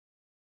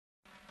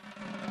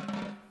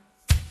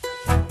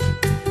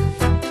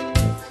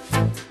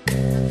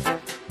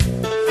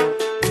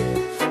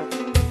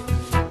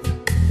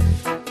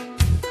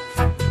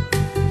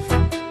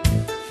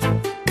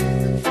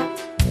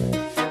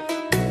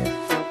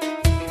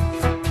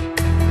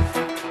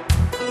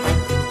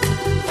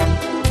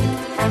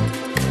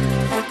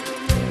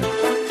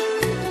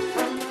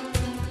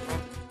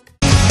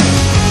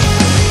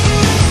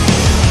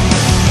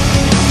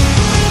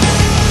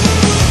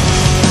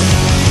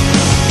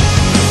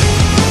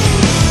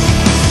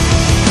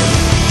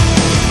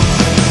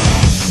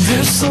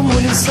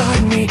burn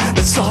inside me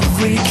that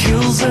softly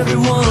kills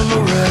everyone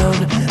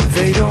around.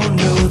 They don't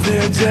know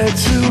they're dead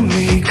to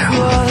me,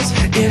 'cause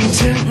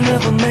intent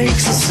never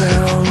makes a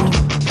sound.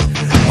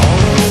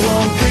 All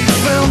along they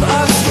found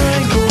I've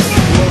strangled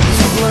what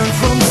was learned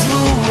from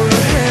slower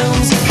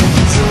hands.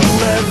 It's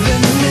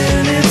 11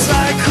 minutes,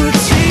 I could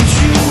teach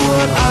you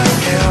what I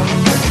am.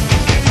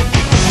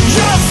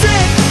 You're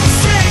sick,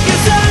 sick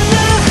as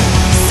the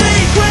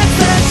secret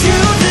that you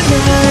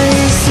deny.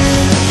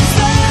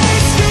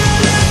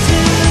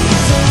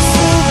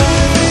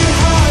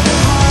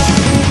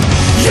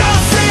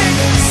 You're sick,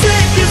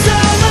 sick as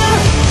all the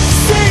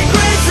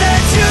secrets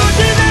that you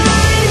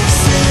deny.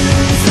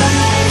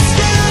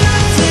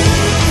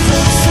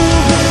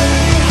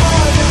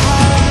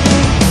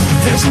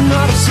 There's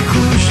not a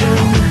seclusion,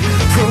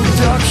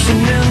 production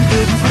and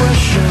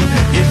depression.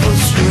 If a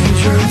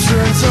stranger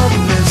turns up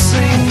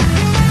missing,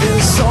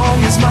 this song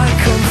is my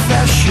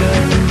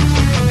confession.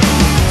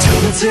 Tell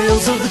the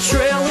tales of the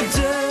trail of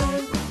death.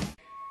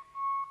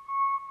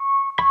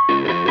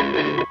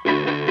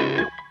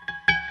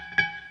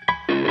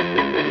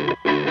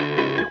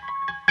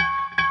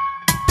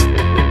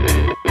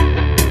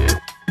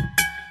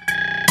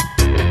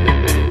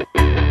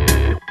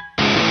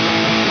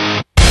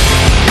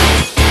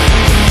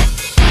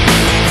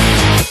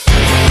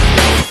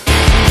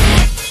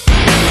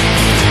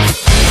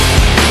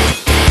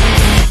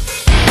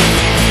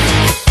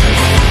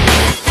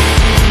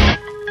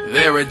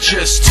 There are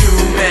just too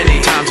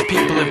many times that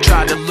people have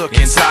tried to look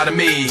inside of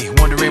me,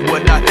 wondering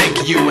what I think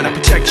of you when I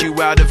protect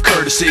you out of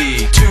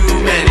courtesy. Too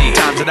many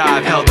times that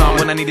I've held on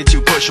when I needed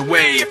to push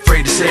away,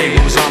 afraid to say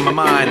what was on my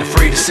mind,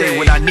 afraid to say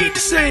what I need to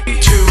say.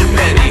 Too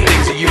many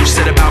things that you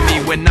said about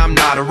me when I'm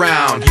not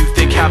around. You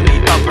think having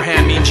the upper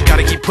hand means you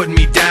gotta keep putting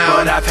me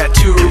down, but I've had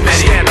too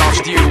many standoffs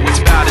with you. It's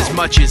about as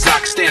much as I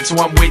can stand, so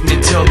I'm waiting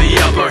until the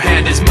upper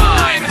hand is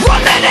mine.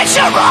 1 minute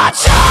you're on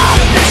top,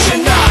 the next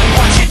you're not,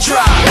 watch it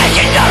drop,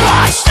 making the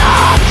rush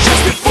stop.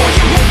 just before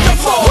you hit the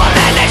floor. 1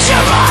 minute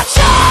you're on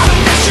top, The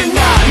next you're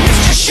not,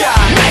 missed your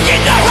shot,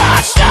 making the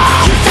rush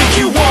stop. you think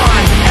you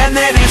won, and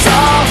then it's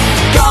all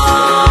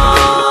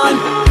gone.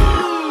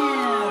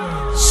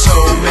 So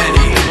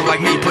many people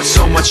like me put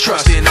so much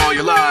trust in all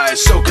your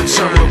lies, so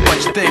concerned with what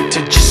you think to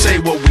just say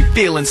what we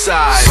feel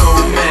inside. So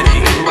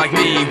many people like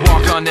me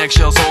walk on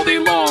eggshells all day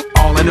long.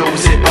 All I know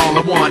is it, all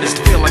I want is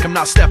to feel like I'm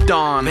not stepped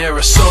on. There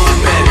are so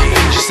many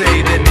things you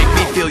say that make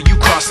me feel you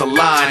cross the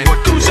line.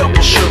 What goes up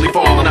will surely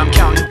fall, and I'm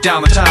counting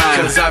down the time,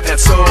 'cause I've had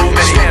so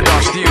many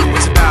standoffs with you.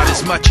 It's about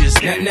as much as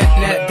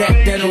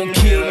That don't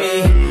kill me,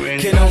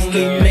 can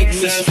only make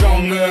me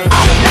stronger.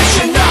 the next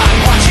you're not,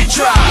 watch it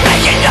drop,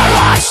 Making the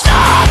rush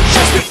stop,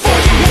 just before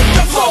you hit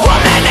the floor.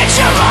 1 minute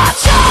you're on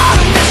top,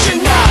 The next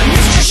you're not,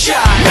 missed your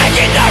shot,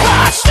 making the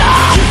rush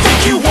stop. you think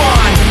you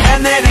won, and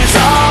then it's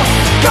all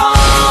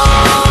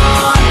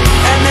gone.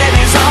 And then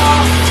it's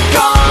all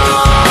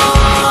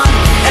gone.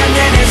 And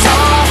then it's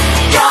all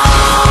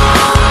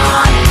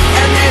gone.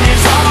 And then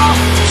it's all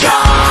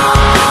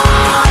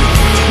gone.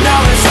 Now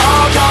it's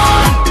all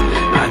gone.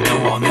 I know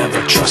I'll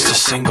never trust a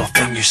single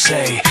thing you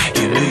say.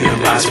 You knew your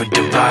lies would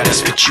divide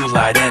us, but you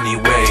lied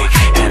anyway.